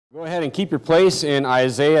Go ahead and keep your place in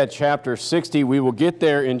Isaiah chapter 60. We will get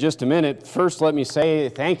there in just a minute. First, let me say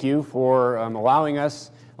thank you for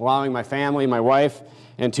allowing my family, my wife,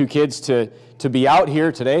 and two kids to be out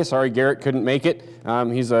here today. Sorry Garrett couldn't make it.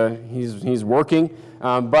 He's working.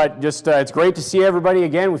 But just it's great to see everybody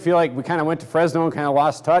again. We feel like we kind of went to Fresno and kind of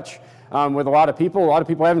lost touch with a lot of people. A lot of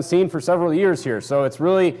people I haven't seen for several years here. So it's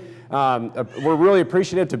really, we're really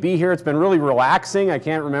appreciative to be here. It's been really relaxing. I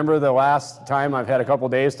can't remember the last time I've had a couple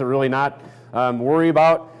days to really not worry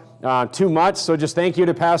about too much. So just thank you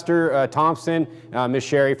to Pastor Thompson, Miss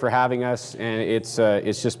Sherry for having us, and it's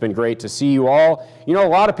just been great to see you all. You know, a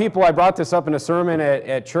lot of people, I brought this up in a sermon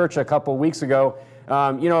at church a couple weeks ago.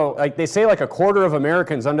 You know, like they say, like a quarter of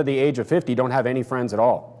Americans under the age of 50 don't have any friends at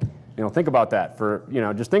all. You know, think about that.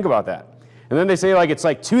 Just think about that. And then they say like it's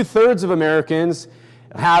like 2/3 of Americans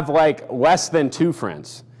have like less than 2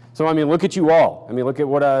 friends. So I mean, look at you all. I mean, look at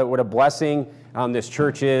what a blessing this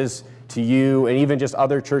church is to you, and even just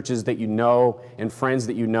other churches that you know and friends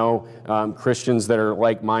that you know, Christians that are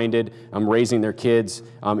like-minded, raising their kids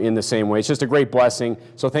in the same way. It's just a great blessing.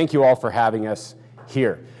 So thank you all for having us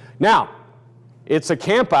here. Now, it's a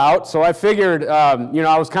camp out, so I figured, you know,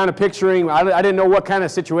 I was kind of picturing, I didn't know what kind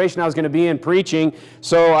of situation I was going to be in preaching,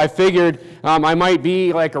 so I figured I might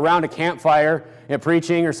be like around a campfire and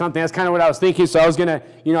preaching or something. That's kind of what I was thinking, so I was going to,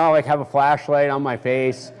 you know, like have a flashlight on my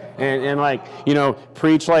face and like, you know,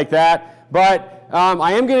 preach like that. But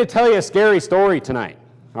I am going to tell you a scary story tonight,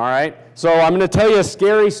 all right? So I'm going to tell you a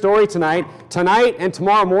scary story tonight. Tonight and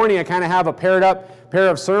tomorrow morning I kind of have a pair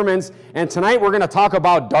of sermons, and tonight we're going to talk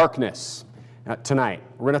about darkness. Tonight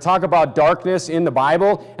we're going to talk about darkness in the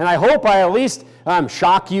Bible, and I hope I at least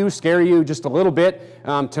shock you, scare you just a little bit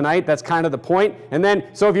tonight. That's kind of the point. And then,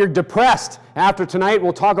 so if you're depressed after tonight,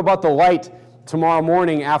 we'll talk about the light tomorrow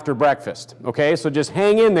morning after breakfast. Okay, so just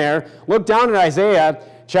hang in there. Look down at Isaiah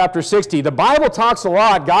chapter 60. The Bible talks a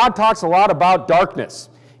lot, God talks a lot about darkness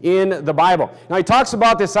in the Bible. Now he talks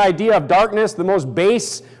about this idea of darkness. The most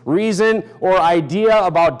base reason or idea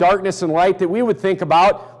about darkness and light that we would think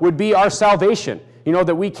about would be our salvation. You know,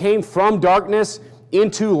 that we came from darkness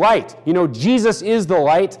into light. You know, Jesus is the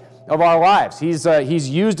light of our lives. He's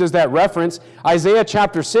used as that reference. Isaiah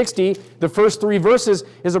chapter 60, the first 3 verses,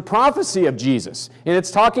 is a prophecy of Jesus. And it's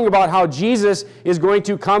talking about how Jesus is going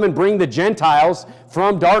to come and bring the Gentiles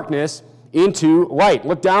from darkness into light.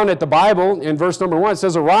 Look down at the Bible in verse number 1. It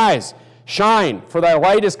says, "Arise, shine, for thy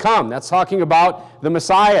light is come." That's talking about the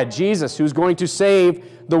Messiah, Jesus, who's going to save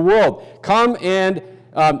the world. Come and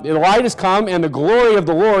the light is come, and the glory of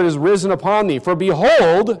the Lord is risen upon thee. For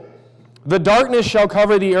behold, the darkness shall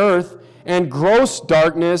cover the earth, and gross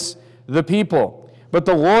darkness the people. But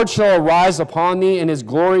the Lord shall arise upon thee, and his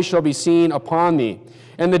glory shall be seen upon thee.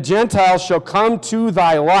 And the Gentiles shall come to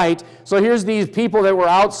thy light. So here's these people that were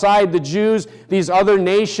outside the Jews, these other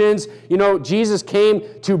nations. You know, Jesus came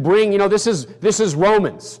to bring, you know, this is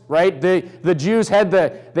Romans, right? The Jews had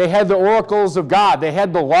the oracles of God. They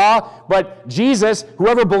had the law, but Jesus,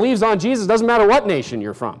 whoever believes on Jesus, doesn't matter what nation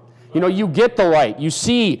you're from. You know, you get the light, you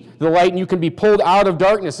see the light, and you can be pulled out of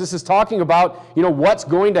darkness. This is talking about, you know, what's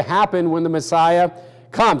going to happen when the Messiah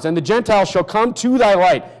comes. And the Gentiles shall come to thy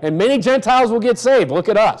light, and many Gentiles will get saved. Look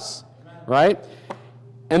at us, right?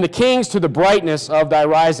 And the kings to the brightness of thy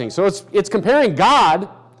rising. So it's comparing God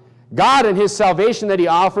and his salvation that he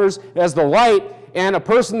offers as the light, and a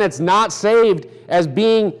person that's not saved as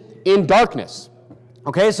being in darkness.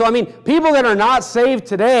 Okay, so I mean, people that are not saved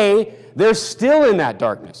today, they're still in that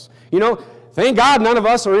darkness. You know, thank God none of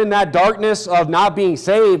us are in that darkness of not being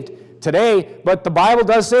saved today, but the Bible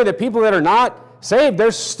does say that people that are not saved, they're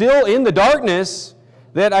still in the darkness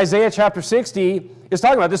that Isaiah chapter 60 is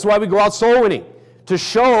talking about. This is why we go out soul winning, to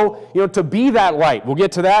show, you know, to be that light. We'll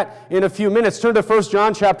get to that in a few minutes. Turn to 1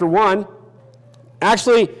 John chapter 1.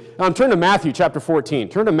 Actually, turn to Matthew chapter 14.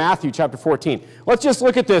 Turn to Matthew chapter 14. Let's just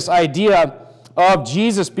look at this idea of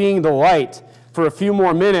Jesus being the light for a few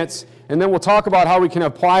more minutes, and then we'll talk about how we can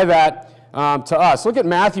apply that to us. Look at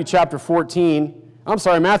Matthew chapter 14. I'm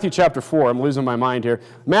sorry, Matthew chapter 4. I'm losing my mind here.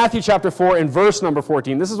 Matthew chapter 4 and verse number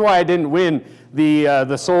 14. This is why I didn't win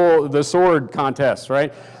the sword contest,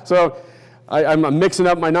 right? So I'm mixing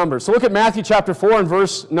up my numbers. So look at Matthew chapter 4 and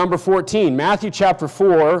verse number 14. Matthew chapter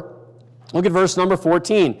 4, look at verse number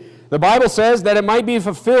 14. The Bible says that it might be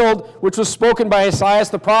fulfilled, which was spoken by Isaiah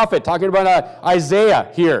the prophet, talking about Isaiah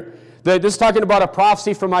here. This is talking about a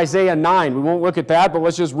prophecy from Isaiah 9. We won't look at that, but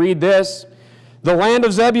let's just read this. "The land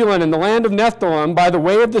of Zebulun and the land of Nephthalim, by the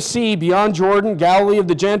way of the sea, beyond Jordan, Galilee of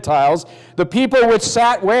the Gentiles, the people which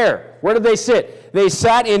sat where? Where did they sit? They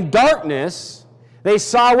sat in darkness. They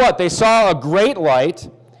saw what? They saw a great light,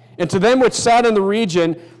 And to them which sat in the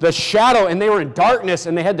region, the shadow, and they were in darkness,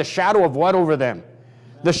 and they had the shadow of what over them?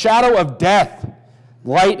 The shadow of death.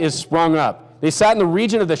 Light is sprung up. They sat in the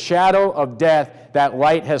region of the shadow of death. That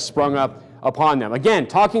light has sprung up upon them. Again,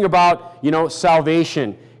 talking about,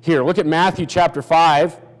 salvation here. Look at Matthew chapter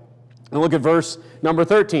 5, and look at verse number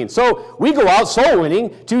 13. So we go out soul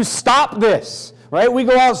winning to stop this. Right? We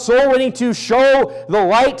go out soul winning to show the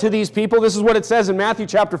light to these people. This is what it says in Matthew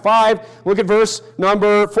chapter 5. Look at verse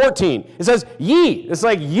number 14. It says, ye. It's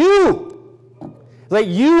like you. It's like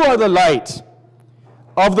you are the light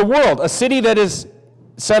of the world. A city that is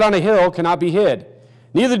set on a hill cannot be hid.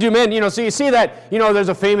 Neither do men. So you see that, there's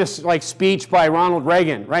a famous speech by Ronald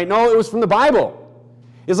Reagan, right? No, it was from the Bible.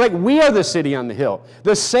 It's like we are the city on the hill,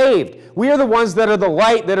 the saved. We are the ones that are the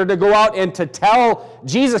light that are to go out and to tell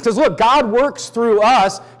Jesus. Because look, God works through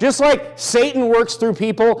us. Just like Satan works through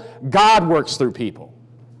people, God works through people.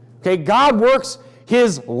 Okay, God works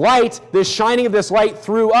His light, this shining of this light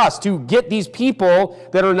through us to get these people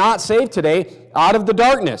that are not saved today out of the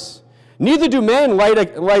darkness. Neither do men light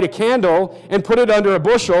a candle and put it under a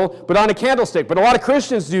bushel, but on a candlestick. But a lot of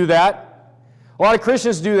Christians do that. A lot of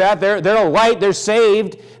Christians do that. They're a light. They're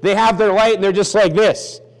saved. They have their light, and they're just like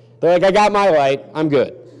this. They're like, I got my light. I'm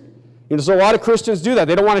good. So a lot of Christians do that.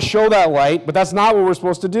 They don't want to show that light, but that's not what we're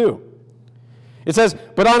supposed to do. It says,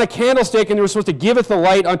 but on a candlestick, and you were supposed to give it the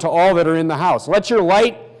light unto all that are in the house. Let your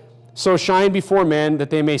light so shine before men that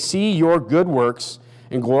they may see your good works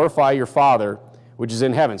and glorify your Father which is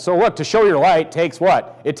in heaven. So look, to show your light takes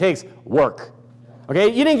what? It takes work. Okay,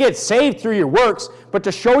 you didn't get saved through your works, but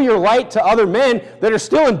to show your light to other men that are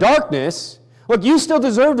still in darkness. Look, you still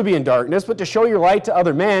deserve to be in darkness, but to show your light to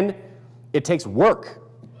other men, it takes work.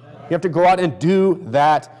 You have to go out and do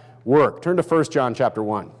that work. Turn to 1 John chapter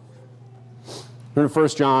 1. Turn to 1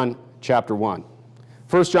 John chapter 1.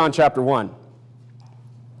 1 John chapter 1.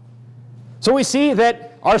 So we see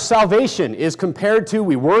that our salvation is compared to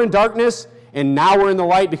we were in darkness, and now we're in the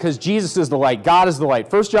light because Jesus is the light. God is the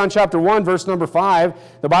light. 1 John chapter 1, verse number 5,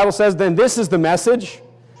 the Bible says, then this is the message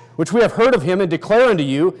which we have heard of him and declare unto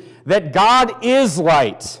you, that God is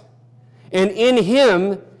light, and in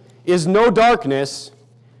him is no darkness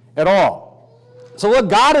at all. So look,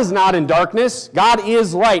 God is not in darkness. God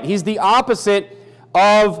is light. He's the opposite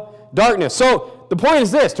of darkness. So the point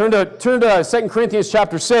is this. Turn to 2 Corinthians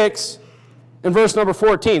chapter 6. In verse number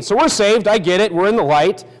 14. So we're saved, I get it, we're in the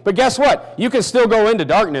light, but guess what? You can still go into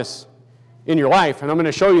darkness in your life, and I'm going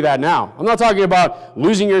to show you that now. I'm not talking about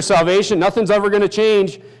losing your salvation. Nothing's ever going to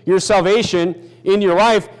change your salvation in your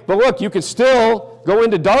life, but look, you can still go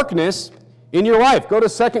into darkness in your life. Go to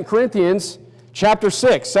 2 Corinthians chapter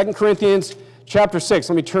 6. 2 Corinthians chapter 6.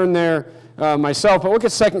 Let me turn there myself, but look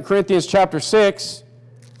at 2 Corinthians chapter 6,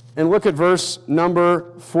 and look at verse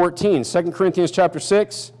number 14. 2 Corinthians chapter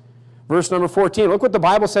 6. Verse number 14, look what the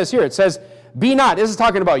Bible says here. It says, be not. This is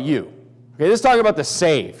talking about you. Okay, this is talking about the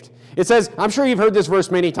saved. It says, I'm sure you've heard this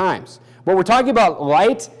verse many times, but we're talking about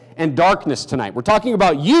light and darkness tonight. We're talking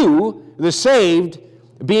about you, the saved,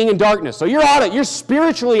 being in darkness. So you're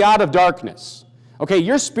spiritually out of darkness. Okay,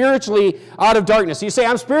 you're spiritually out of darkness. So you say,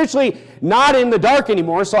 I'm spiritually not in the dark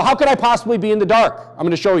anymore, so how could I possibly be in the dark? I'm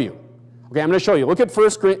going to show you. Okay, I'm going to show you. Look at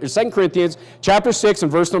 2 Corinthians chapter 6 and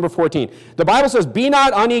verse number 14. The Bible says, be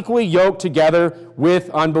not unequally yoked together with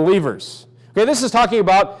unbelievers. Okay, this is talking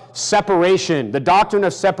about separation, the doctrine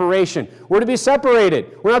of separation. We're to be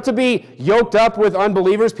separated. We're not to be yoked up with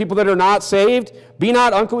unbelievers, people that are not saved. Be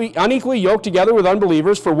not unequally yoked together with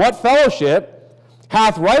unbelievers, for what fellowship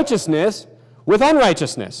hath righteousness with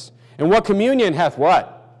unrighteousness? And what communion hath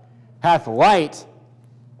what? Hath light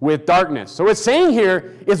with darkness. So it's saying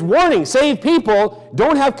here is warning, saved people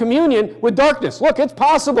don't have communion with darkness. Look, it's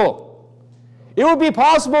possible. It would be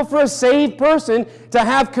possible for a saved person to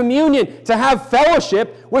have communion, to have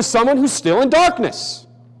fellowship with someone who's still in darkness,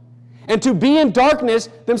 and to be in darkness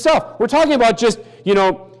themselves. We're talking about just,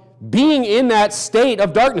 being in that state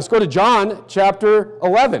of darkness. Go to John chapter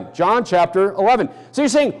 11. John chapter 11. So you're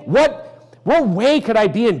saying, what way could I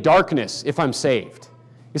be in darkness if I'm saved?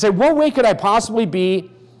 You say, what way could I possibly be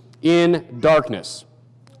in darkness?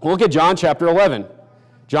 Well, look at John chapter 11.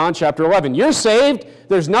 John chapter 11. You're saved.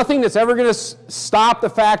 There's nothing that's ever going to stop the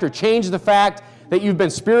fact or change the fact that you've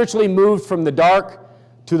been spiritually moved from the dark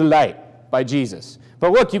to the light by Jesus.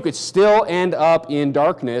 But look, you could still end up in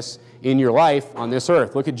darkness in your life on this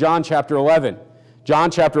earth. Look at John chapter 11.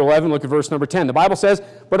 John chapter 11, look at verse number 10. The Bible says,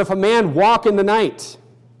 but if a man walk in the night,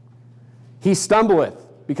 he stumbleth,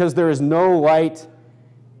 because there is no light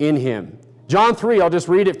in him. John 3, I'll just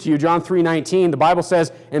read it to you. John 3:19, the Bible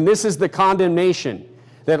says, and this is the condemnation,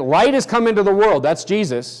 that light has come into the world, that's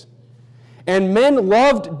Jesus, And men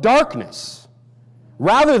loved darkness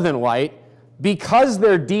rather than light because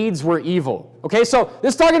their deeds were evil. Okay, so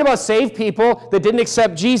this is talking about saved people that didn't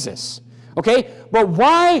accept Jesus. Okay, but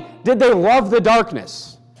why did they love the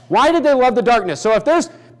darkness? Why did they love the darkness? So if there's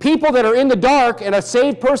people that are in the dark and a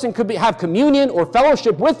saved person could have communion or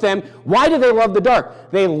fellowship with them, why do they love the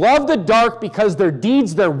dark? They love the dark because their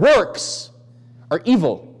deeds, their works, are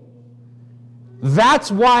evil.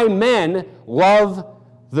 That's why men love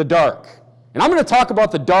the dark. And I'm going to talk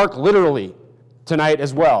about the dark literally tonight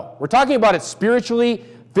as well. We're talking about it spiritually,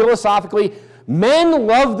 philosophically. Men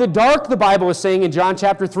love the dark, the Bible is saying in John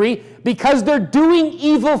chapter 3, because they're doing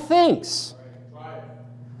evil things.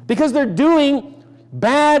 Because they're doing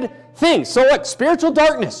bad things. So look, spiritual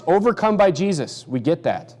darkness overcome by Jesus. We get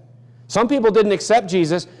that. Some people didn't accept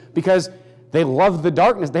Jesus because they loved the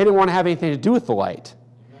darkness. They didn't want to have anything to do with the light.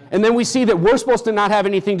 And then we see that we're supposed to not have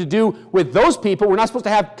anything to do with those people. We're not supposed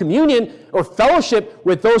to have communion or fellowship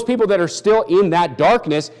with those people that are still in that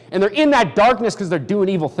darkness. And they're in that darkness because they're doing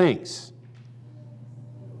evil things.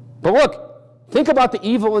 But look, think about the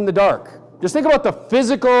evil in the dark. Just think about the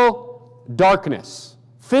physical darkness.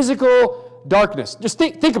 Physical darkness. Just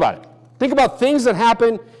think about it. Think about things that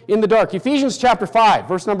happen in the dark. Ephesians chapter 5,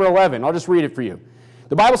 verse number 11. I'll just read it for you.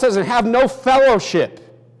 The Bible says, and have no fellowship.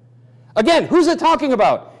 Again, who's it talking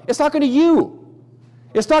about? It's talking to you.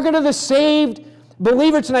 It's talking to the saved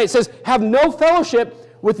believer tonight. It says, have no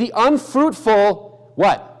fellowship with the unfruitful,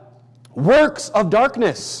 what? Works of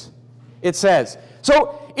darkness, it says.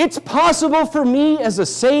 So it's possible for me as a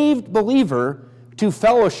saved believer to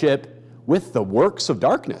fellowship with the works of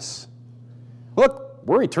darkness. Look,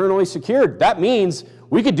 we're eternally secured. That means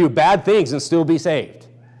we could do bad things and still be saved.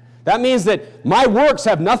 That means that my works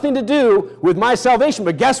have nothing to do with my salvation.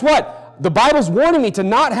 But guess what? The Bible's warning me to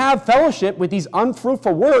not have fellowship with these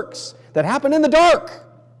unfruitful works that happen in the dark,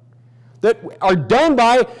 that are done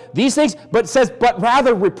by these things, but it says, but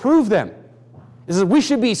rather reprove them. It says we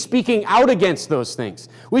should be speaking out against those things.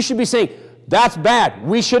 We should be saying, that's bad.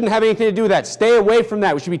 We shouldn't have anything to do with that. Stay away from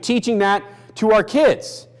that. We should be teaching that to our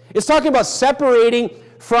kids. It's talking about separating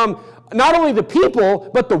from not only the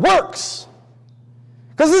people, but the works.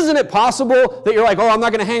 Because isn't it possible that you're like, oh, I'm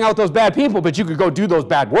not going to hang out with those bad people, but you could go do those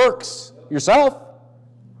bad works yourself?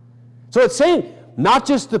 So it's saying not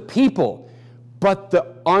just the people, but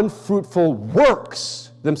the unfruitful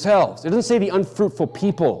works themselves. It doesn't say the unfruitful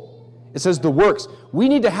people. It says the works. We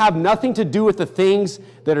need to have nothing to do with the things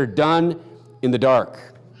that are done in the dark.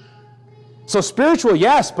 So spiritual,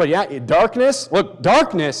 yes, but yeah, darkness. Look,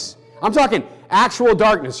 darkness, I'm talking actual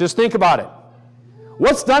darkness. Just think about it.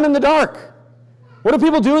 What's done in the dark? What do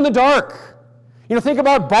people do in the dark? You know, think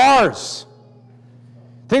about bars.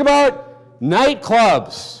 Think about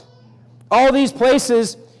nightclubs. All these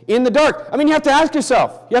places in the dark. I mean, you have to ask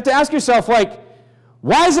yourself, like,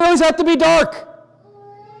 why does it always have to be dark?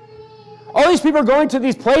 All these people are going to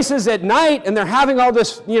these places at night and they're having all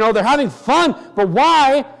this, you know, they're having fun. But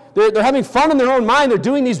why? They're having fun in their own mind. They're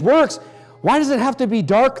doing these works. Why does it have to be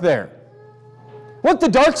dark there? Look, the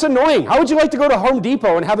dark's annoying. How would you like to go to Home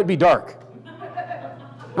Depot and have it be dark?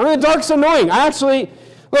 I mean, the dark's annoying. I actually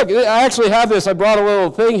have this. I brought a little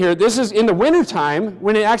thing here. This is in the wintertime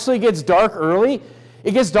when it actually gets dark early.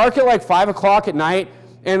 It gets dark at like 5 o'clock at night.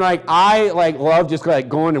 And I love just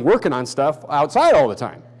going and working on stuff outside all the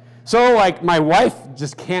time. So my wife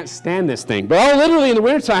just can't stand this thing. But literally in the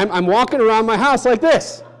wintertime, I'm walking around my house like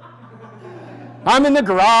this. I'm in the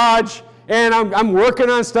garage. And I'm working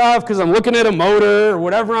on stuff because I'm looking at a motor or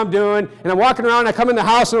whatever I'm doing. And I'm walking around, I come in the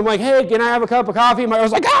house and I'm like, hey, can I have a cup of coffee? And my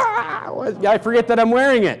wife's like, I forget that I'm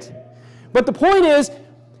wearing it. But the point is,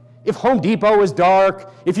 if Home Depot was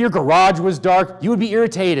dark, if your garage was dark, you would be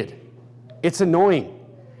irritated. It's annoying.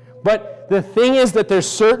 But the thing is that there's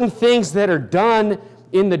certain things that are done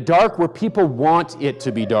in the dark where people want it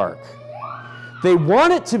to be dark. They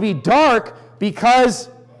want it to be dark because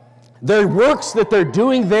their works that they're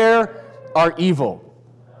doing there are evil.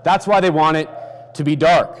 That's why they want it to be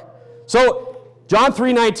dark. So John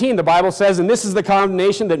 3:19, the Bible says, and this is the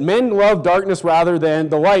condemnation, that men love darkness rather than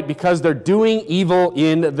the light because they're doing evil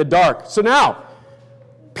in the dark. So now,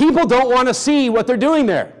 people don't want to see what they're doing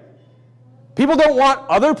there. People don't want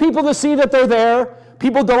other people to see that they're there.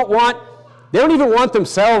 People they don't even want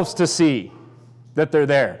themselves to see that they're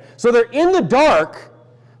there. So they're in the dark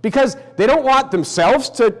because they don't want themselves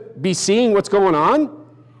to be seeing what's going on.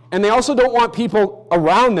 And they also don't want people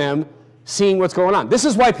around them seeing what's going on. This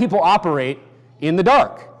is why people operate in the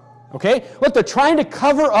dark. Okay? Look, they're trying to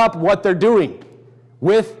cover up what they're doing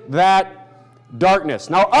with that darkness.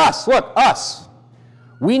 Now us,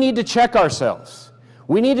 we need to check ourselves.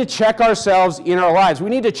 we need to check ourselves in our lives. We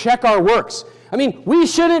need to check our works. I mean, we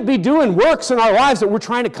shouldn't be doing works in our lives that we're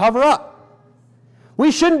trying to cover up.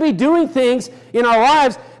 We shouldn't be doing things in our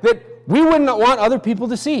lives that we wouldn't want other people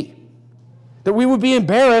to see, that we would be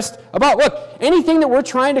embarrassed about. Look, anything that we're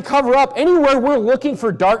trying to cover up, anywhere we're looking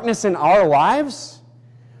for darkness in our lives,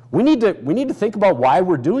 we need to think about why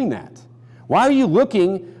we're doing that. Why are you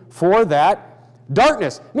looking for that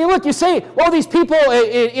darkness? I mean, look, you say, well, these people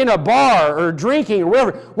in a bar or drinking or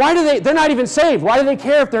whatever, they're not even saved. Why do they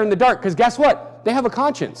care if they're in the dark? Because guess what? They have a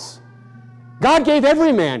conscience. God gave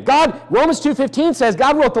every man. Romans 2:15 says,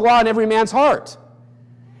 God wrote the law in every man's heart.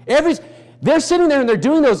 They're sitting there and they're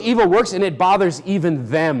doing those evil works, and it bothers even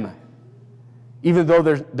them, even though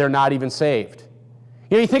they're not even saved.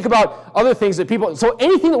 You know, you think about other things that so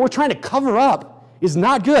anything that we're trying to cover up is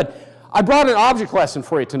not good. I brought an object lesson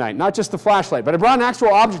for you tonight, not just the flashlight, but I brought an actual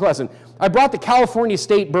object lesson. I brought the California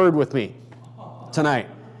state bird with me tonight.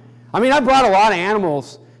 I mean, I brought a lot of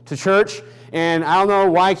animals to church, and I don't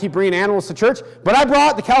know why I keep bringing animals to church, but I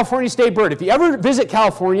brought the California state bird. If you ever visit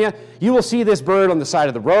California, you will see this bird on the side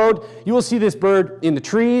of the road. You will see this bird in the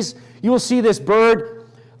trees. You will see this bird.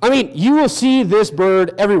 I mean, you will see this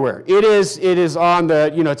bird everywhere. It is on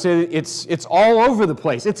the, you know, it's all over the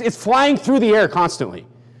place. It's flying through the air constantly.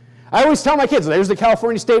 I always tell my kids, there's the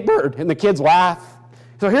California state bird, and the kids laugh.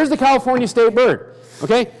 So here's the California state bird,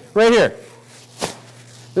 okay? Right here.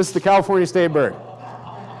 This is the California state bird.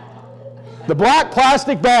 The black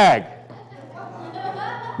plastic bag.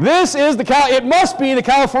 This is it must be the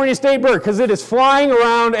California state bird because it is flying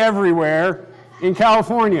around everywhere in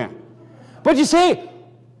California. But you say,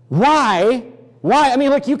 why? I mean,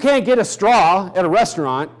 look, you can't get a straw at a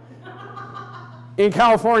restaurant in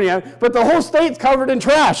California, but the whole state's covered in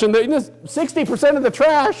trash, and 60% of the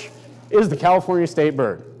trash is the California state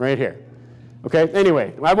bird right here. Okay,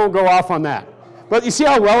 anyway, I won't go off on that. But you see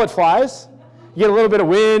how well it flies? You get a little bit of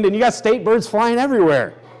wind, and you got state birds flying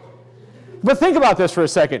everywhere. But think about this for a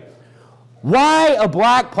second. Why a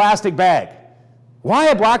black plastic bag?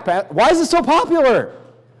 Why is it so popular?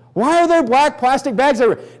 Why are there black plastic bags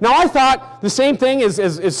everywhere? Now, I thought the same thing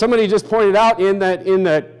as somebody just pointed out in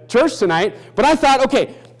the church tonight, but I thought,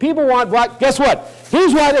 okay, people want black. Guess what?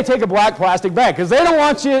 Here's why they take a black plastic bag, because they don't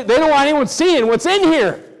want anyone seeing what's in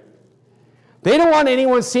here. They don't want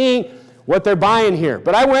anyone seeing what they're buying here.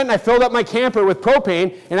 But I went and I filled up my camper with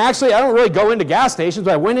propane, and actually I don't really go into gas stations,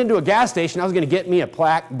 but I went into a gas station. I was going to get me a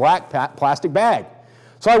black plastic bag.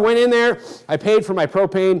 So I went in there, I paid for my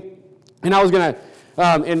propane, and I was going to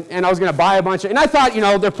and I was going to buy a bunch of, and I thought, you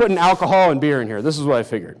know, they're putting alcohol and beer in here. This is what I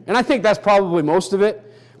figured. And I think that's probably most of it.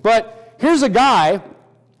 But here's a guy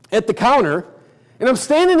at the counter, and I'm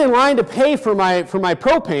standing in line to pay for my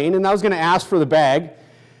propane, and I was going to ask for the bag.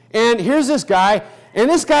 And here's this guy, and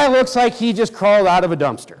this guy looks like he just crawled out of a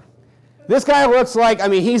dumpster. This guy looks like, I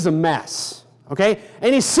mean, he's a mess, okay?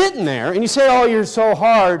 And he's sitting there, and you say, oh, you're so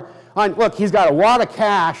hard on, look, he's got a wad of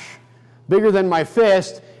cash bigger than my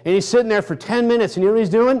fist, and he's sitting there for 10 minutes, and you know what he's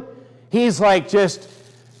doing? He's like just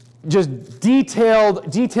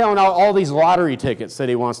detailing out all these lottery tickets that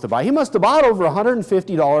he wants to buy. He must have bought over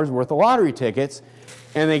 $150 worth of lottery tickets,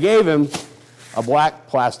 and they gave him a black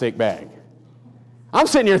plastic bag. I'm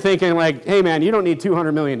sitting here thinking like, hey man, you don't need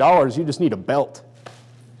 $200 million, you just need a belt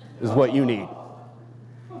is what you need.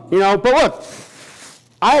 You know, but look,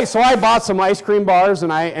 so I bought some ice cream bars,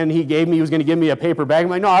 and he was going to give me a paper bag. I'm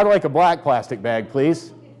like, no, I'd like a black plastic bag,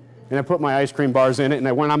 please. And I put my ice cream bars in it, and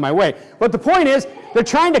I went on my way. But the point is, they're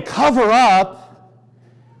trying to cover up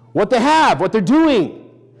what they have, what they're doing.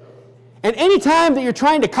 And any time that they're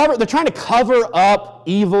trying to cover up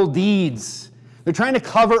evil deeds. They're trying to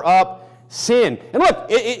cover up sin. And look,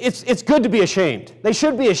 it's good to be ashamed. They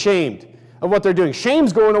should be ashamed of what they're doing.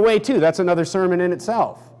 Shame's going away too. That's another sermon in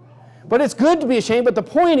itself. But it's good to be ashamed. But the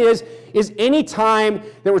point is any time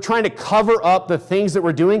that we're trying to cover up the things that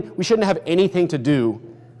we're doing, we shouldn't have anything to do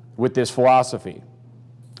with this philosophy.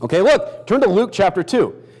 Okay, look, turn to Luke chapter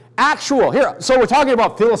 2. So we're talking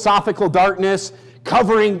about philosophical darkness,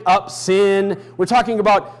 covering up sin. We're talking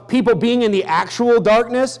about people being in the actual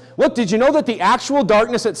darkness. Look, did you know that the actual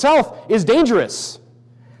darkness itself is dangerous?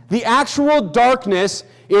 The actual darkness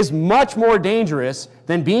is much more dangerous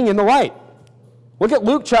than being in the light. Look at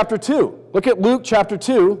Luke chapter 2. Look at Luke chapter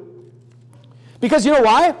 2. Because you know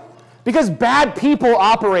why? Because bad people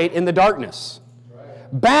operate in the darkness.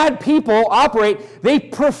 Bad people they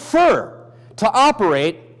prefer to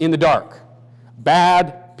operate in the dark.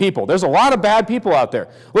 Bad people. There's a lot of bad people out there.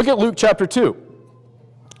 Look at Luke chapter 2.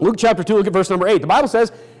 Luke chapter 2, look at verse number 8. The Bible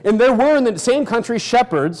says, and there were in the same country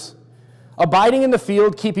shepherds abiding in the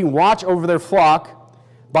field, keeping watch over their flock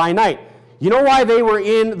by night. You know why they were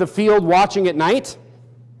in the field watching at night?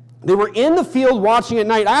 They were in the field watching at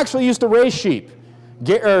night. I actually used to raise sheep.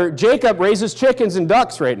 Jacob raises chickens and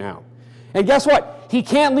ducks right now. And guess what? He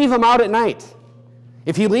can't leave them out at night.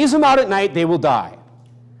 If he leaves them out at night, they will die.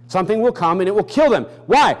 Something will come and it will kill them.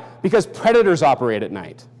 Why? Because predators operate at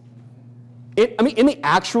night. In the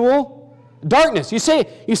actual darkness. You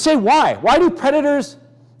say why? Why do predators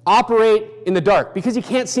operate in the dark? Because you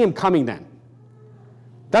can't see them coming then.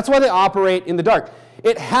 That's why they operate in the dark.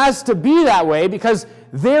 It has to be that way because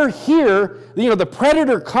they're here. The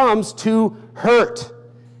predator comes to hurt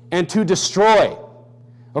and to destroy.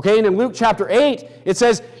 Okay, and in Luke chapter 8, it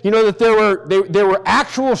says, that there were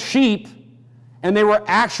actual sheep and they were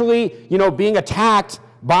actually, being attacked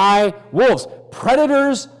by wolves.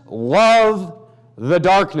 Predators love the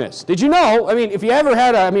darkness. Did you know? If you ever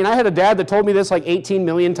had I had a dad that told me this like 18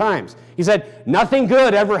 million times. He said, nothing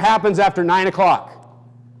good ever happens after 9 o'clock.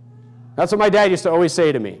 That's what my dad used to always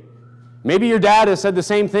say to me. Maybe your dad has said the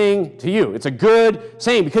same thing to you. It's a good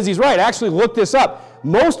saying because he's right. Actually, look this up.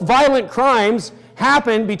 Most violent crimes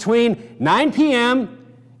happen between 9 p.m.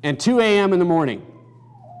 and 2 a.m. in the morning.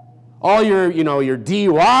 All your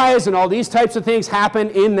DUIs and all these types of things happen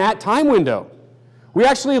in that time window. We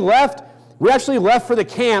actually left for the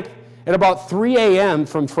camp at about 3 a.m.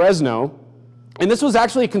 from Fresno, and this was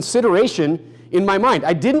actually a consideration in my mind.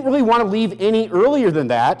 I didn't really want to leave any earlier than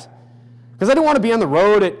that because I didn't want to be on the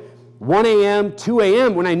road at 1 a.m., 2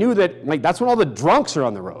 a.m. when I knew that that's when all the drunks are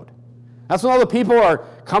on the road. That's when all the people are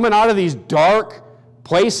coming out of these dark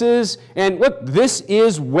places. And look, this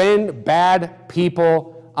is when bad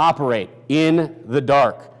people operate, in the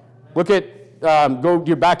dark. Look at, go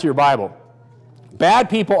back to your Bible. Bad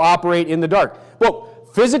people operate in the dark. Well,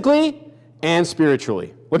 physically and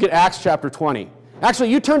spiritually. Look at Acts chapter 20. Actually,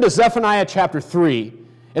 you turn to Zephaniah chapter 3.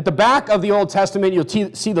 At the back of the Old Testament,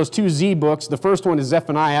 you'll see those two Z books. The first one is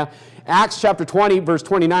Zephaniah. Acts chapter 20, verse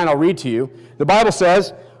 29, I'll read to you. The Bible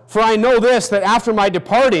says, "For I know this, that after my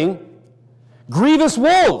departing, grievous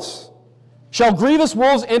wolves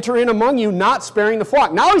enter in among you, not sparing the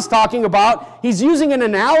flock." Now he's using an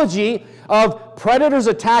analogy of predators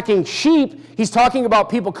attacking sheep. He's talking about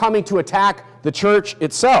people coming to attack the church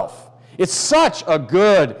itself. It's such a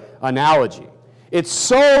good analogy. It's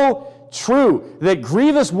so true that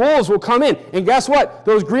grievous wolves will come in. And guess what?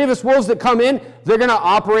 Those grievous wolves that come in, they're going to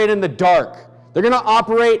operate in the dark. They're going to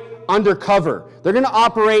operate undercover. They're going to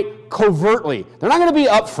operate covertly. They're not going to be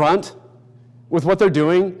up front with what they're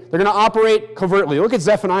doing. They're going to operate covertly. Look at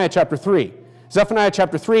Zephaniah chapter 3. Zephaniah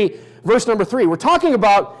chapter 3, verse number 3. We're talking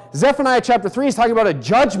about, Zephaniah chapter 3 is talking about a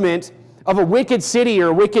judgment of a wicked city or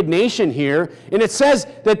a wicked nation here. And it says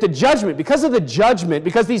that the judgment,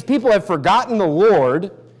 because these people have forgotten the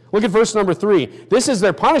Lord. Look at verse number 3. This is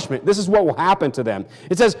their punishment. This is what will happen to them.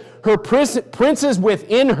 It says, "Her princes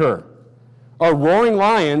within her are roaring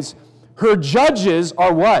lions. Her judges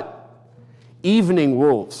are" what? "Evening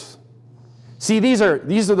wolves." See, these are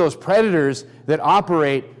those predators that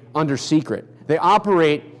operate under secret. They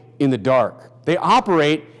operate in the dark.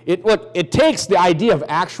 It takes the idea of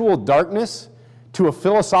actual darkness to a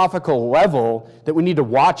philosophical level that we need to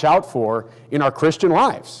watch out for in our Christian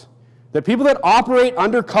lives. The people that operate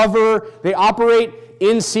undercover, they operate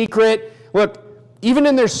in secret. Look, even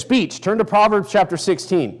in their speech, turn to Proverbs chapter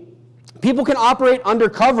 16. People can operate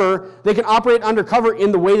undercover. They can operate undercover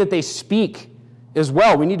in the way that they speak as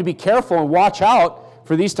well. We need to be careful and watch out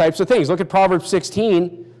for these types of things. Look at Proverbs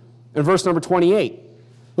 16 and verse number 28.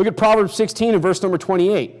 Look at Proverbs 16 and verse number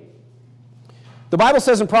 28. The Bible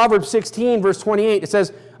says in Proverbs 16, verse 28, it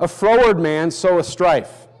says, "A froward man soweth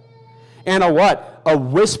strife, and a" what? "A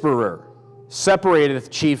whisperer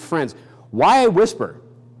separateth chief friends." Why whisper?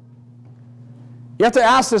 You have to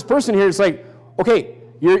ask this person here, it's like, okay,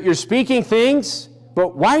 you're speaking things,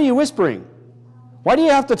 but why are you whispering? Why do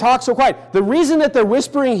you have to talk so quiet? The reason that they're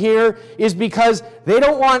whispering here is because they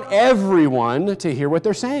don't want everyone to hear what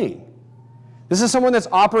they're saying. This is someone that's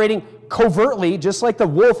operating covertly, just like the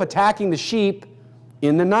wolf attacking the sheep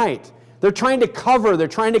in the night. They're trying to cover, they're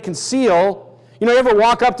trying to conceal. You ever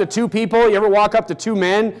walk up to two people, you ever walk up to two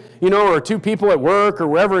men, or two people at work or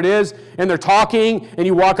wherever it is, and they're talking, and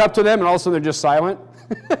you walk up to them, and all of a sudden they're just silent?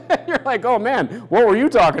 You're like, oh man, what were you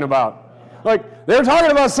talking about? Like, they're talking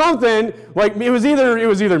about something, like it was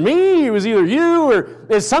either me, it was either you, or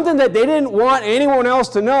it's something that they didn't want anyone else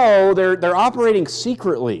to know. They're operating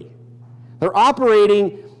secretly. They're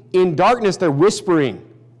operating in darkness. They're whispering.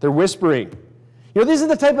 These are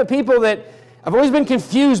the type of people that I've always been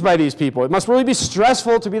confused by these people. It must really be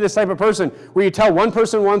stressful to be this type of person where you tell one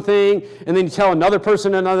person one thing, and then you tell another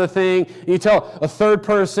person another thing, and you tell a third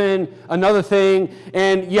person another thing,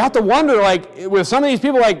 and you have to wonder, like, with some of these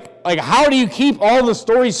people, like how do you keep all the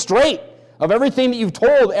stories straight of everything that you've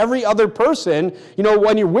told every other person, you know,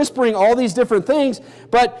 when you're whispering all these different things?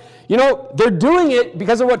 But, you know, they're doing it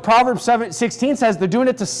because of what Proverbs 16 says. They're doing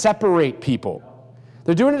it to separate people.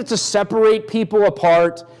 They're doing it to separate people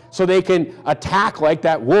apart so they can attack like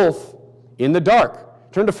that wolf in the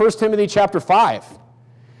dark. Turn to 1 Timothy chapter 5.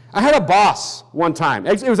 I had a boss one time.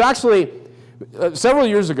 It was actually several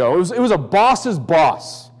years ago. It was a boss's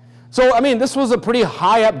boss. So, I mean, this was a pretty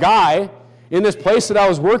high up guy in this place that I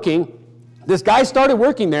was working. This guy started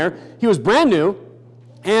working there. He was brand new,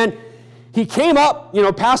 and he came up, you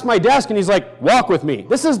know, past my desk, and he's like, walk with me.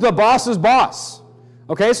 This is the boss's boss.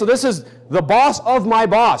 Okay, so this is the boss of my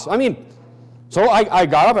boss. I mean, so I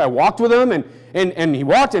got up, I walked with him, and he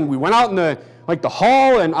walked, and we went out in the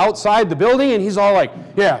hall and outside the building, and he's all like,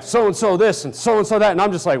 yeah, so-and-so this and so-and-so that, and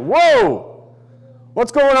I'm just like, whoa,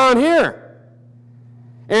 what's going on here?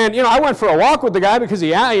 And, you know, I went for a walk with the guy because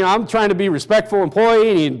I'm trying to be a respectful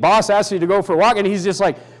employee, and the boss asked me to go for a walk, and he's just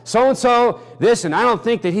like, so-and-so this, and I don't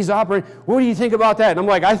think that he's operating. What do you think about that? And I'm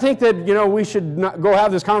like, I think that, you know, we should not go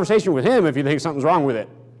have this conversation with him if you think something's wrong with it.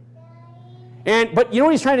 But you know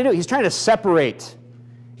what he's trying to do? He's trying to separate.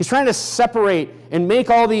 He's trying to separate and make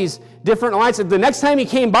all these different alliances. The next time he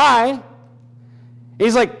came by,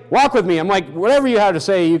 he's like, walk with me. I'm like, whatever you have to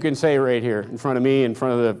say, you can say right here in front of me, in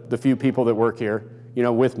front of the few people that work here, you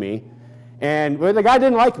know, with me. And the guy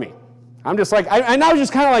didn't like me. I'm just like, and I was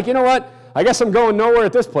just kind of like, you know what? I guess I'm going nowhere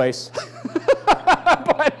at this place.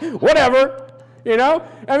 But whatever. You know?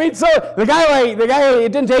 I mean, so the guy,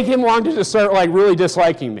 it didn't take him long to just start, like, really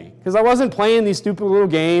disliking me. Because I wasn't playing these stupid little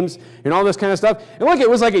games and all this kind of stuff. And look, it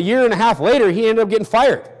was like a year and a half later, he ended up getting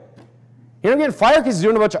fired. He ended up getting fired because he's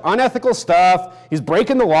doing a bunch of unethical stuff. He's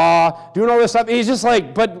breaking the law, doing all this stuff. He's just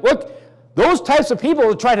like, but look, those types of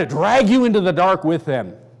people try to drag you into the dark with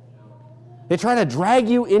them. They try to drag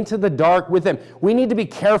you into the dark with them. We need to be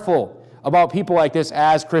careful about people like this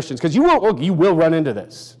as Christians. Because you will run into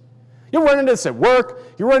this. You'll run into this at work.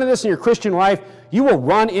 You run into this in your Christian life. You will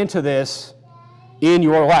run into this in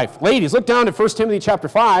your life. Ladies, look down at 1 Timothy chapter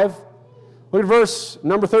 5. Look at verse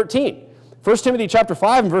number 13. 1 Timothy chapter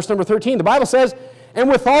 5 and verse number 13. The Bible says, and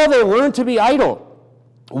withal they learn to be idle,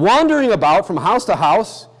 wandering about from house to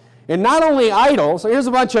house, and not only idle. So here's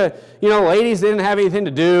a bunch of, you know, ladies, they didn't have anything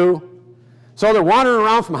to do. So they're wandering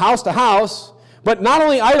around from house to house. But not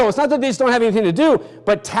only idle, it's not that they just don't have anything to do,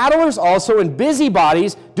 but tattlers also and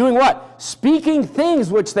busybodies doing what? Speaking things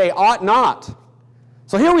which they ought not.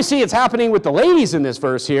 So here we see it's happening with the ladies in this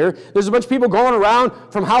verse here. There's a bunch of people going around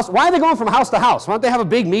from house. Why are they going from house to house? Why don't they have a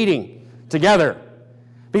big meeting together?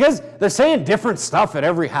 Because they're saying different stuff at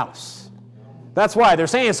every house. That's why. They're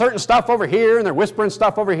saying certain stuff over here and they're whispering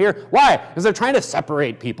stuff over here. Why? Because they're trying to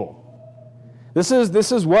separate people. This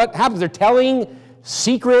is what happens. They're telling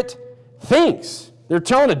secret things. They're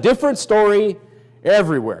telling a different story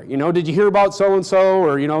everywhere. You know, did you hear about so-and-so?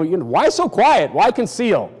 Or, you know, why so quiet? Why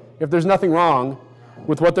conceal if there's nothing wrong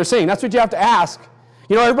with what they're saying? That's what you have to ask.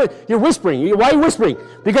 You know, everybody, you're whispering. Why are you whispering?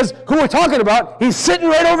 Because who we're talking about, he's sitting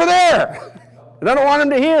right over there. And I don't want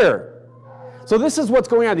him to hear. So this is what's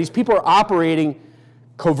going on. These people are operating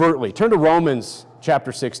covertly. Turn to Romans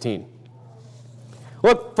chapter 16.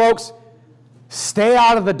 Look, folks, stay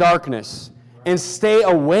out of the darkness and stay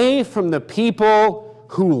away from the people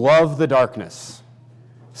who love the darkness.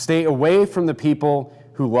 Stay away from the people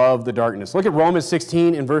who love the darkness. Look at Romans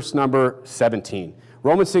 16 and verse number 17.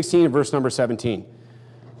 Romans 16 and verse number 17.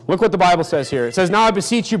 Look what the Bible says here. It says, now I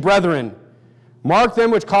beseech you, brethren, mark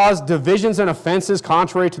them which cause divisions and offenses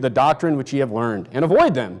contrary to the doctrine which ye have learned, and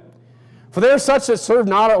avoid them. For they are such that serve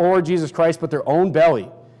not our Lord Jesus Christ, but their own belly,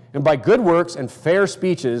 and by good works and fair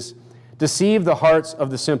speeches deceive the hearts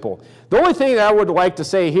of the simple. The only thing that I would like to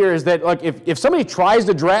say here is that, like, if somebody tries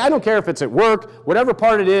to drag, I don't care if it's at work, whatever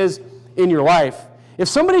part it is in your life, if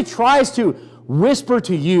somebody tries to whisper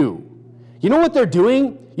to you, you know what they're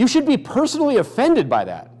doing? You should be personally offended by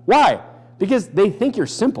that. Why? Because they think you're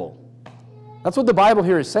simple. That's what the Bible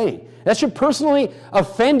here is saying. That should personally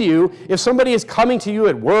offend you if somebody is coming to you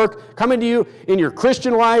at work, coming to you in your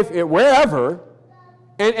Christian life, wherever,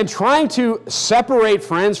 and trying to separate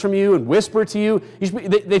friends from you and whisper to you.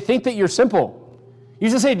 They think that you're simple. You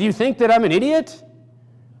just say, do you think that I'm an idiot?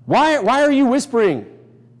 Why are you whispering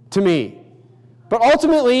to me? But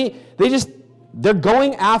ultimately, they're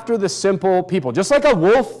going after the simple people. Just like a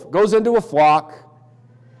wolf goes into a flock,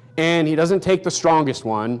 and he doesn't take the strongest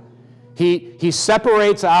one. He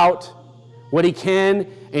separates out what he can,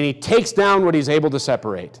 and he takes down what he's able to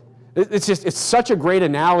separate. It's such a great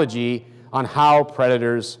analogy on how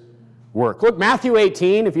predators work. Look, Matthew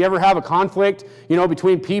 18, if you ever have a conflict,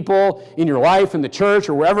 between people in your life, in the church,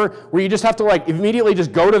 or wherever, where you just have to immediately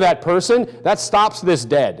just go to that person, that stops this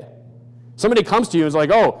dead. Somebody comes to you and is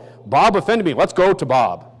like, oh, Bob offended me, let's go to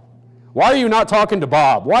Bob. Why are you not talking to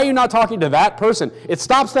Bob? Why are you not talking to that person? It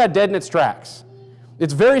stops that dead in its tracks.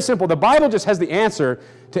 It's very simple. The Bible just has the answer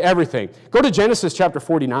to everything. Go to Genesis chapter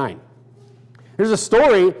 49. There's a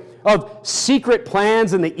story of secret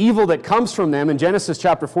plans and the evil that comes from them in Genesis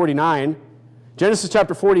chapter 49. Genesis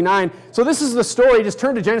chapter 49. So this is the story. Just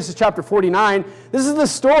turn to Genesis chapter 49. This is the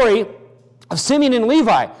story of Simeon and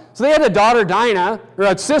Levi. So they had a daughter, Dinah, or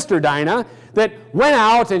a sister, Dinah, that went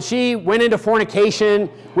out and she went into fornication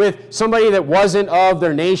with somebody that wasn't of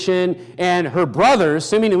their nation, and her brothers,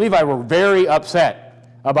 Simeon and Levi, were very upset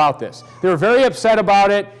about this. They were very upset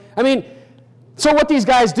about it. So what these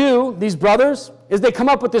guys do, these brothers, is they come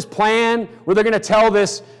up with this plan where they're going to tell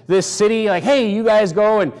this city, hey, you guys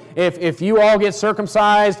go, and if you all get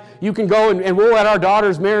circumcised, you can go and we'll let our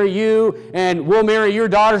daughters marry you, and we'll marry your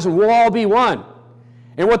daughters, and we'll all be one.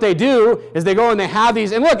 And what they do is they go and they have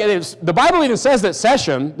these, and look, the Bible even says that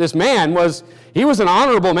Shechem, this man, he was an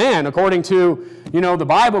honorable man according to, the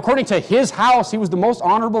Bible. According to his house, he was the most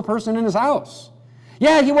honorable person in his house.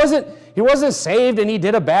 Yeah, he wasn't saved and he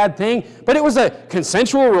did a bad thing, but it was a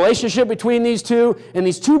consensual relationship between these two, and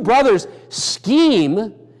these two brothers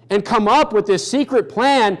scheme and come up with this secret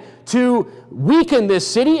plan to weaken this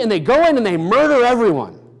city, and they go in and they murder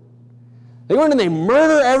everyone. They go in and they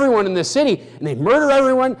murder everyone in the city, and they murder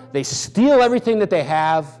everyone, they steal everything that they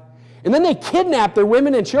have, and then they kidnap their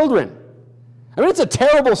women and children. It's a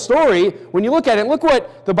terrible story when you look at it. Look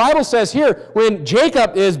what the Bible says here. When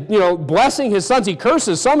Jacob is, blessing his sons, he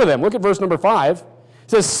curses some of them. Look at verse number 5. It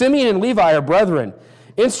says, Simeon and Levi are brethren.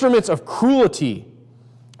 Instruments of cruelty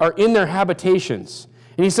are in their habitations.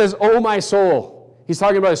 And he says, oh, my soul. He's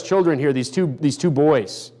talking about his children here, these two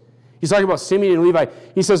boys. He's talking about Simeon and Levi.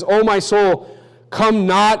 He says, oh, my soul, come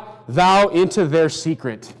not thou into their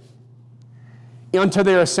secret, unto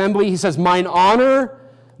their assembly. He says, mine honor,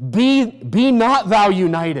 be not thou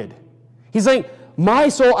united. He's saying, my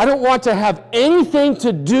soul, I don't want to have anything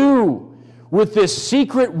to do with this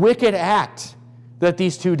secret wicked act that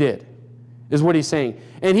these two did, is what he's saying.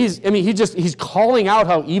 And he's calling out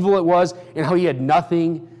how evil it was and how he had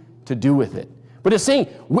nothing to do with it. But it's saying,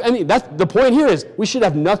 that's the point here is we should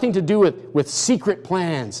have nothing to do with secret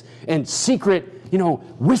plans and secret,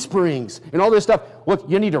 whisperings and all this stuff. Look,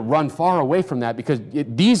 you need to run far away from that, because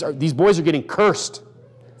these boys are getting cursed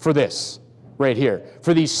for this right here,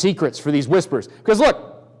 for these secrets, for these whispers. Because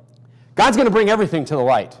look, God's going to bring everything to the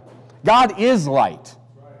light. God is light.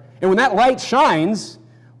 And when that light shines,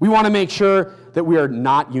 we want to make sure that we are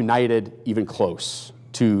not united even close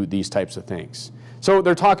to these types of things. So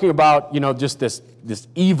they're talking about, just this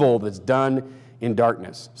evil that's done in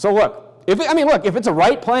darkness. So look, if it's a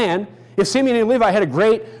right plan, if Simeon and Levi had a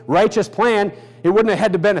great righteous plan, it wouldn't have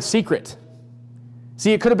had to been a secret.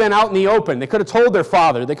 See, it could have been out in the open. They could have told their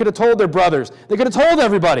father. They could have told their brothers. They could have told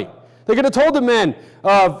everybody. They could have told the men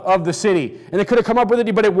of the city, and they could have come up with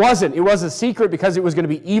it, but it wasn't. It was a secret because it was going to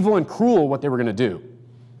be evil and cruel what they were going to do.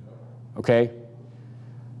 Okay?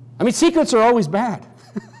 Secrets are always bad.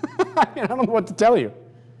 I don't know what to tell you.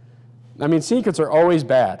 Secrets are always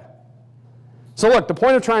bad. So look, the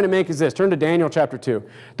point I'm trying to make is this. Turn to Daniel chapter 2.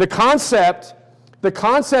 The concept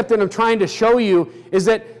that I'm trying to show you is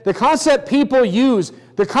that the concept people use,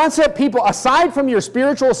 aside from your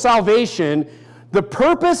spiritual salvation, the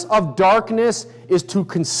purpose of darkness is to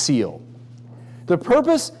conceal. The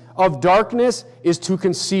purpose of darkness is to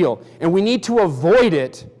conceal, and we need to avoid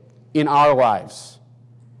it in our lives.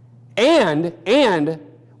 And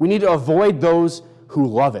we need to avoid those who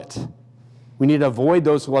love it. We need to avoid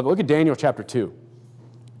those who love it. Look at Daniel chapter 2.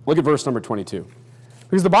 Look at verse number 22.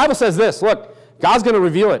 Because the Bible says this, look, God's going to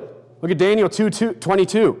reveal it. Look at Daniel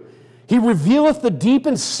 2:22. He revealeth the deep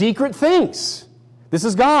and secret things. This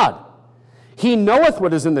is God. He knoweth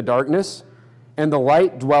what is in the darkness, and the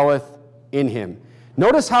light dwelleth in him.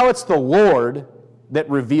 Notice how it's the Lord that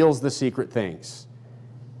reveals the secret things.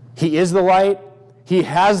 He is the light. He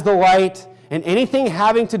has the light. And anything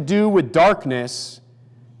having to do with darkness,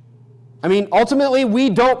 ultimately we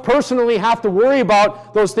don't personally have to worry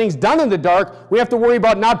about those things done in the dark. We have to worry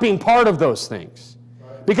about not being part of those things.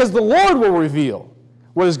 Because the Lord will reveal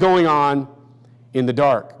what is going on in the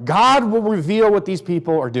dark. God will reveal what these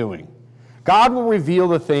people are doing. God will reveal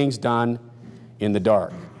the things done in the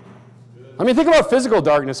dark. I mean, think about physical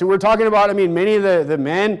darkness. We're talking about, I mean, many of the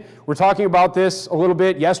men were talking about this a little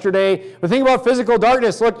bit yesterday. But think about physical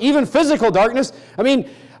darkness. Look, even physical darkness, I mean,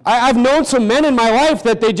 I've known some men in my life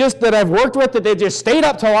that I've worked with that they just stayed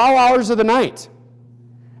up till all hours of the night.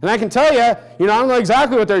 And I can tell you, I don't know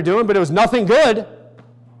exactly what they're doing, but it was nothing good.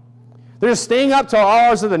 They're just staying up till all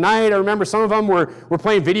hours of the night. I remember some of them were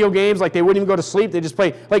playing video games, like they wouldn't even go to sleep. They just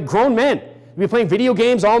play, like grown men. They'd be playing video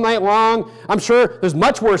games all night long. I'm sure there's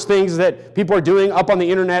much worse things that people are doing up on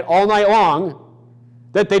the internet all night long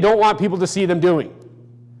that they don't want people to see them doing.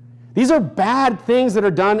 These are bad things that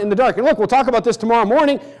are done in the dark. And look, we'll talk about this tomorrow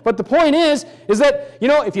morning, but the point is that,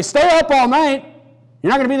 if you stay up all night, you're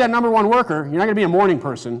not going to be that number one worker. You're not going to be a morning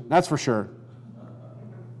person, that's for sure.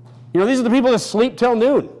 These are the people that sleep till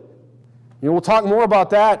noon. We'll talk more about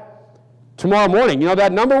that tomorrow morning.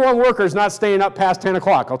 That number one worker is not staying up past 10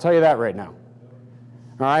 o'clock. I'll tell you that right now.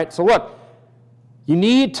 All right? So look, you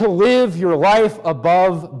need to live your life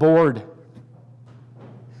above board.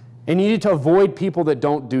 And you need to avoid people that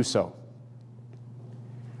don't do so.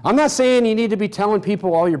 I'm not saying you need to be telling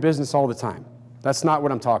people all your business all the time. That's not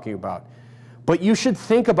what I'm talking about. But you should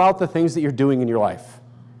think about the things that you're doing in your life.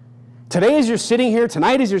 Today as you're sitting here,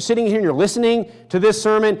 tonight as you're sitting here and you're listening to this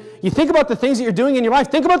sermon, you think about the things that you're doing in your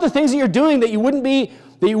life. Think about the things that you're doing that you wouldn't be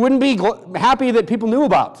happy that people knew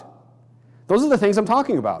about. Those are the things I'm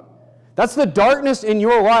talking about. That's the darkness in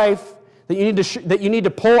your life that you need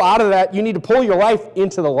to pull out of that. You need to pull your life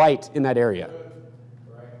into the light in that area.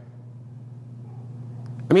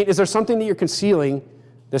 I mean, is there something that you're concealing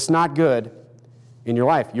that's not good in your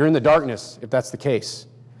life? You're in the darkness if that's the case.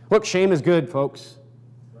 Look, shame is good, folks.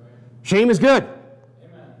 Shame is good.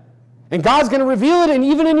 Amen. And God's going to reveal it, and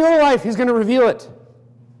even in your life, He's going to reveal it.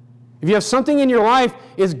 If you have something in your life,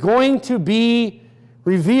 it's going to be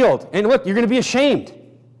revealed. And look, you're going to be ashamed.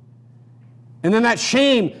 And then that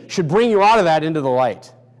shame should bring you out of that into the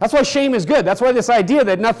light. That's why shame is good. That's why this idea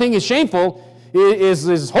that nothing is shameful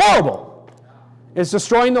is horrible. It's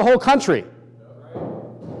destroying the whole country.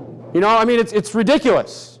 It's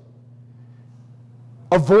ridiculous.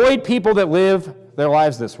 Avoid people that live their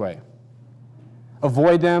lives this way.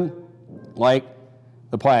 Avoid them like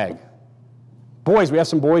the plague. Boys, we have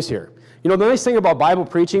some boys here. The nice thing about Bible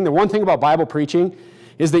preaching, the one thing about Bible preaching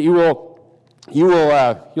is that you'll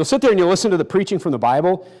sit there and you'll listen to the preaching from the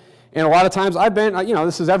Bible. And a lot of times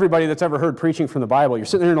this is everybody that's ever heard preaching from the Bible. You're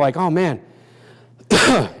sitting there and you're like, oh man,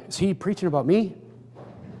 is he preaching about me?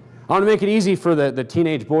 I want to make it easy for the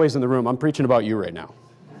teenage boys in the room. I'm preaching about you right now.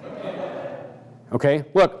 Okay?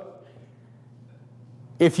 Look,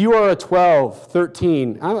 if you are a 12,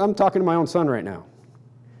 13, I'm talking to my own son right now.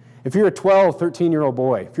 If you're a 12, 13-year-old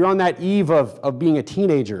boy, if you're on that eve of being a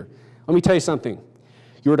teenager, let me tell you something.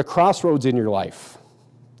 You're at a crossroads in your life.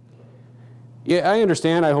 Yeah, I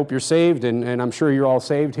understand. I hope you're saved, and I'm sure you're all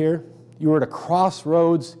saved here. You're at a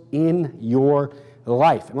crossroads in your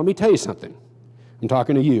life. And let me tell you something. I'm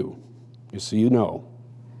talking to you, just so you know.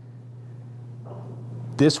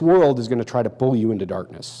 This world is going to try to pull you into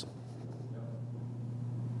darkness.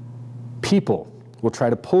 People will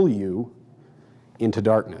try to pull you into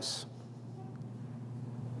darkness.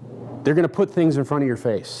 They're going to put things in front of your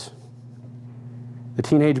face. The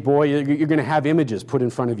teenage boy, you're going to have images put in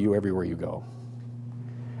front of you everywhere you go.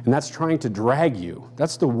 And that's trying to drag you.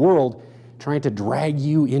 That's the world trying to drag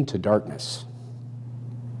you into darkness.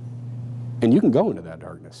 And you can go into that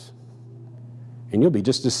darkness. And you'll be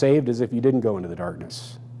just as saved as if you didn't go into the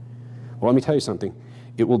darkness. Well, let me tell you something.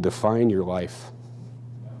 It will define your life.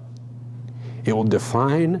 It will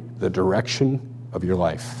define the direction of your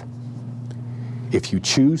life. If you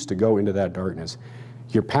choose to go into that darkness.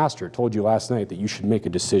 Your pastor told you last night that you should make a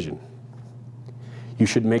decision. You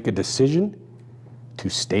should make a decision to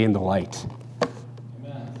stay in the light.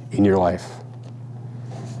 Amen. In your life.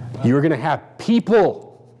 You're going to have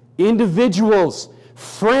people, individuals,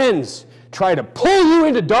 friends try to pull you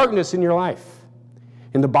into darkness in your life.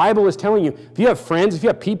 And the Bible is telling you, if you have friends, if you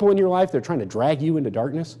have people in your life that are trying to drag you into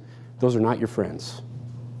darkness, those are not your friends.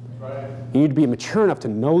 Right. You need to be mature enough to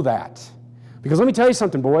know that. Because let me tell you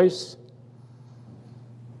something, boys.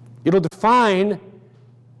 It'll define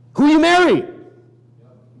who you marry.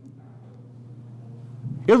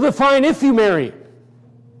 It'll define if you marry.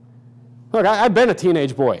 Look, I've been a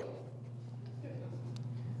teenage boy.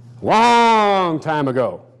 Long time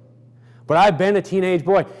ago. But I've been a teenage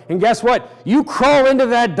boy. And guess what? You crawl into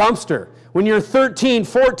that dumpster when you're 13,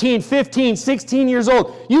 14, 15, 16 years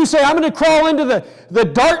old. You say, I'm going to crawl into the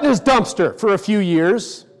darkness dumpster for a few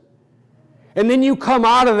years. And then you come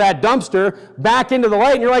out of that dumpster back into the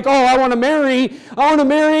light and you're like, oh, I want to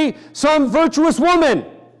marry some virtuous woman.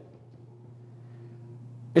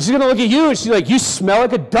 And she's going to look at you and she's like, you smell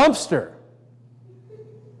like a dumpster.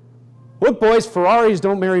 Look, boys, Ferraris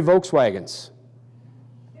don't marry Volkswagens.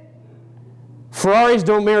 Ferraris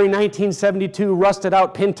don't marry 1972 rusted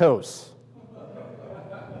out Pintos.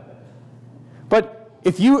 But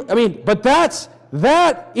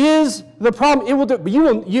that is the problem. It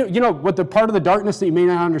will you know what the part of the darkness that you may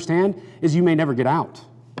not understand is you may never get out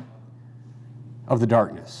of the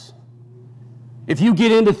darkness. If you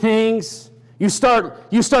get into things, you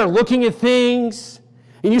start looking at things,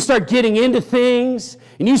 and you start getting into things,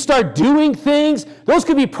 and you start doing things, those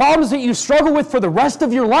could be problems that you struggle with for the rest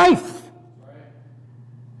of your life.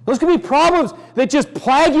 Those could be problems that just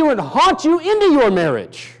plague you and haunt you into your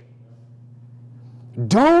marriage.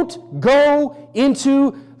 Don't go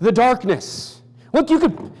into the darkness. Look, you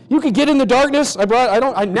could get in the darkness.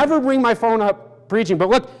 I never bring my phone up preaching, but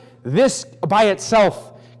look, this by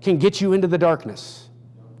itself can get you into the darkness.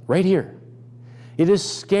 Right here. It is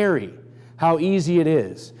scary how easy it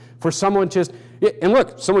is for someone just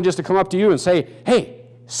to come up to you and say, hey,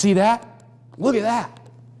 see that? Look at that.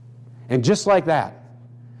 And just like that.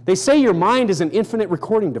 They say your mind is an infinite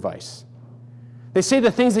recording device. They say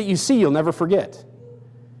the things that you see you'll never forget.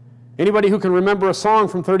 Anybody who can remember a song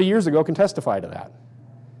from 30 years ago can testify to that.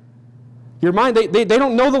 Your mind, they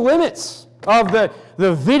don't know the limits of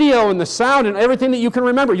the video and the sound and everything that you can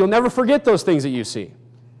remember. You'll never forget those things that you see.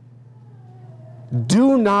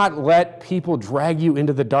 Do not let people drag you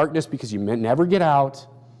into the darkness because you may never get out,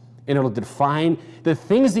 and it'll define the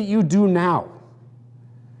things that you do now.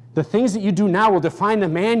 The things that you do now will define the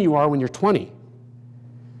man you are when you're 20.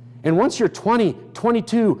 And once you're 20,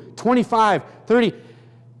 22, 25, 30,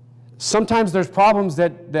 sometimes there's problems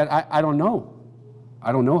that I don't know.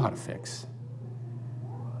 I don't know how to fix.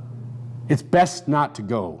 It's best not to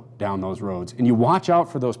go down those roads. And you watch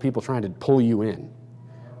out for those people trying to pull you in,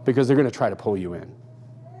 because they're going to try to pull you in.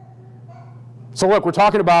 So look, we're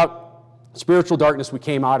talking about spiritual darkness we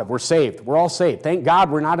came out of. We're saved. We're all saved. Thank God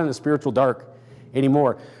we're not in the spiritual dark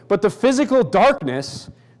anymore. But the physical darkness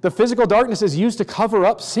is used to cover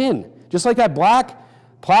up sin. Just like that black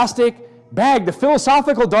plastic bag. The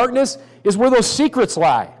philosophical darkness is where those secrets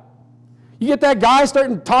lie. You get that guy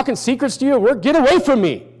starting talking secrets to you, get away from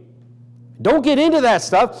me. Don't get into that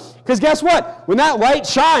stuff, because guess what? When that light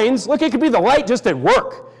shines, look, it could be the light just at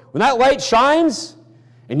work. When that light shines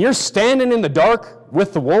and you're standing in the dark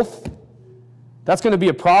with the wolf, that's going to be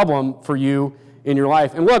a problem for you in your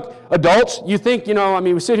life. And look, adults, you think,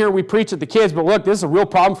 we sit here, we preach at the kids, but look, this is a real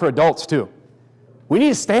problem for adults too. We need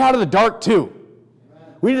to stay out of the dark too.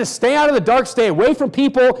 We need to stay out of the dark, stay away from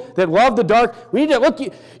people that love the dark. We need to, look,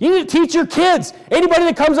 you need to teach your kids. Anybody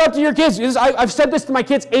that comes up to your kids, I've said this to my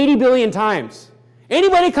kids 80 billion times.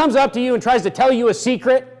 Anybody comes up to you and tries to tell you a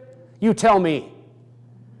secret, you tell me.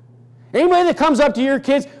 Anybody that comes up to your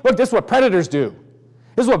kids, look, this is what predators do.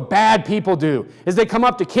 This is what bad people do, is they come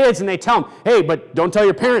up to kids and they tell them, hey, but don't tell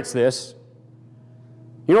your parents this.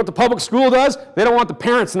 You know what the public school does? They don't want the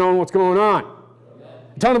parents knowing what's going on.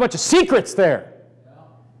 They're telling a bunch of secrets there.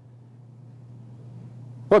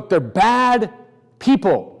 Look, they're bad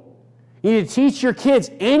people. You need to teach your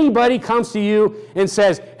kids. Anybody comes to you and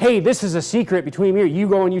says, hey, this is a secret between me, you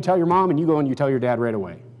go and you tell your mom, and you go and you tell your dad right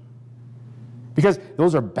away. Because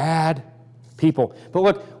those are bad people. But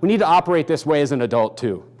look, we need to operate this way as an adult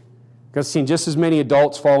too. Because I've seen just as many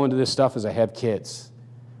adults fall into this stuff as I have kids.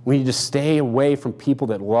 We need to stay away from people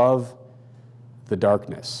that love the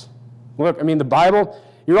darkness. Look, the Bible,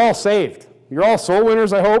 you're all saved. You're all soul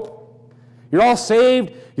winners, I hope. You're all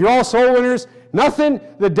saved. You're all soul winners. Nothing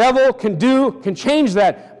the devil can do can change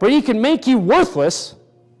that. But he can make you worthless.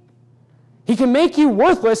 He can make you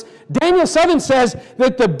worthless. Daniel 7 says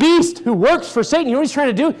that the beast who works for Satan, you know what he's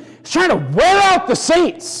trying to do? He's trying to wear out the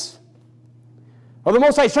saints. Or the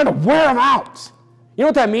Most High, he's trying to wear them out. You know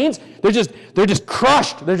what that means? They're just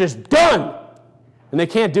crushed. They're just done. And they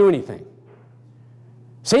can't do anything.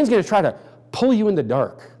 Satan's going to try to pull you in the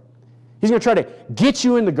dark. He's going to try to get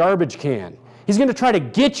you in the garbage can. He's going to try to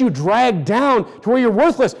get you dragged down to where you're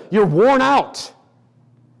worthless. You're worn out.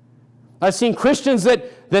 I've seen Christians that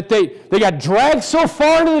they got dragged so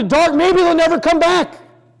far into the dark, maybe they'll never come back.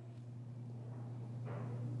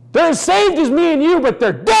 They're as saved as me and you, but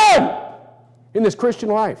they're done in this Christian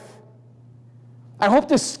life. I hope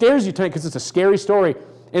this scares you tonight, because it's a scary story,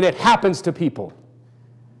 and it happens to people.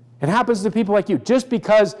 It happens to people like you, just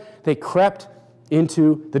because they crept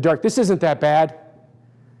into the dark. This isn't that bad.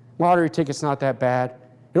 Lottery ticket's not that bad.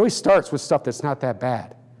 It always starts with stuff that's not that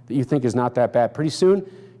bad, that you think is not that bad. Pretty soon,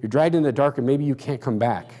 you're dragged into the dark, and maybe you can't come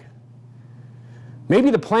back.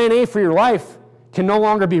 Maybe the plan A for your life can no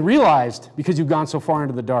longer be realized because you've gone so far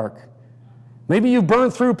into the dark. Maybe you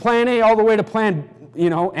burned through plan A all the way to plan,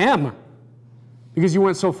 M, because you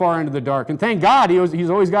went so far into the dark. And thank God he's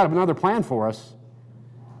always got another plan for us.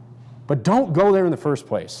 But don't go there in the first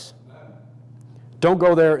place. Don't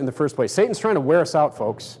go there in the first place. Satan's trying to wear us out,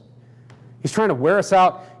 folks. He's trying to wear us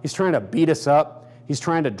out. He's trying to beat us up. He's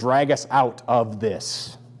trying to drag us out of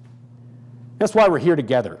this. That's why we're here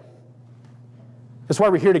together. That's why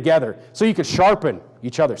we're here together, so you can sharpen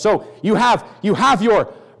each other. So you have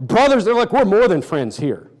your brothers. They're like, we're more than friends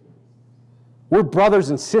here. We're brothers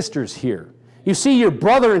and sisters here. You see your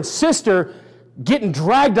brother and sister getting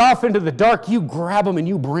dragged off into the dark, you grab them and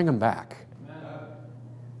you bring them back.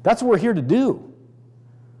 That's what we're here to do.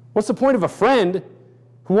 What's the point of a friend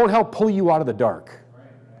who won't help pull you out of the dark?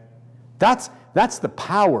 That's the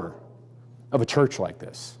power of a church like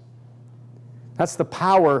this. That's the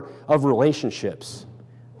power of relationships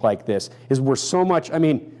like this, is we're so much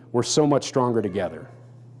stronger together.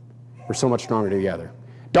 We're so much stronger together.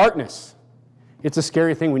 Darkness, it's a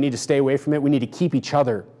scary thing. We need to stay away from it. We need to keep each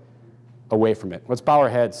other away from it. Let's bow our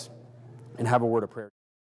heads and have a word of prayer.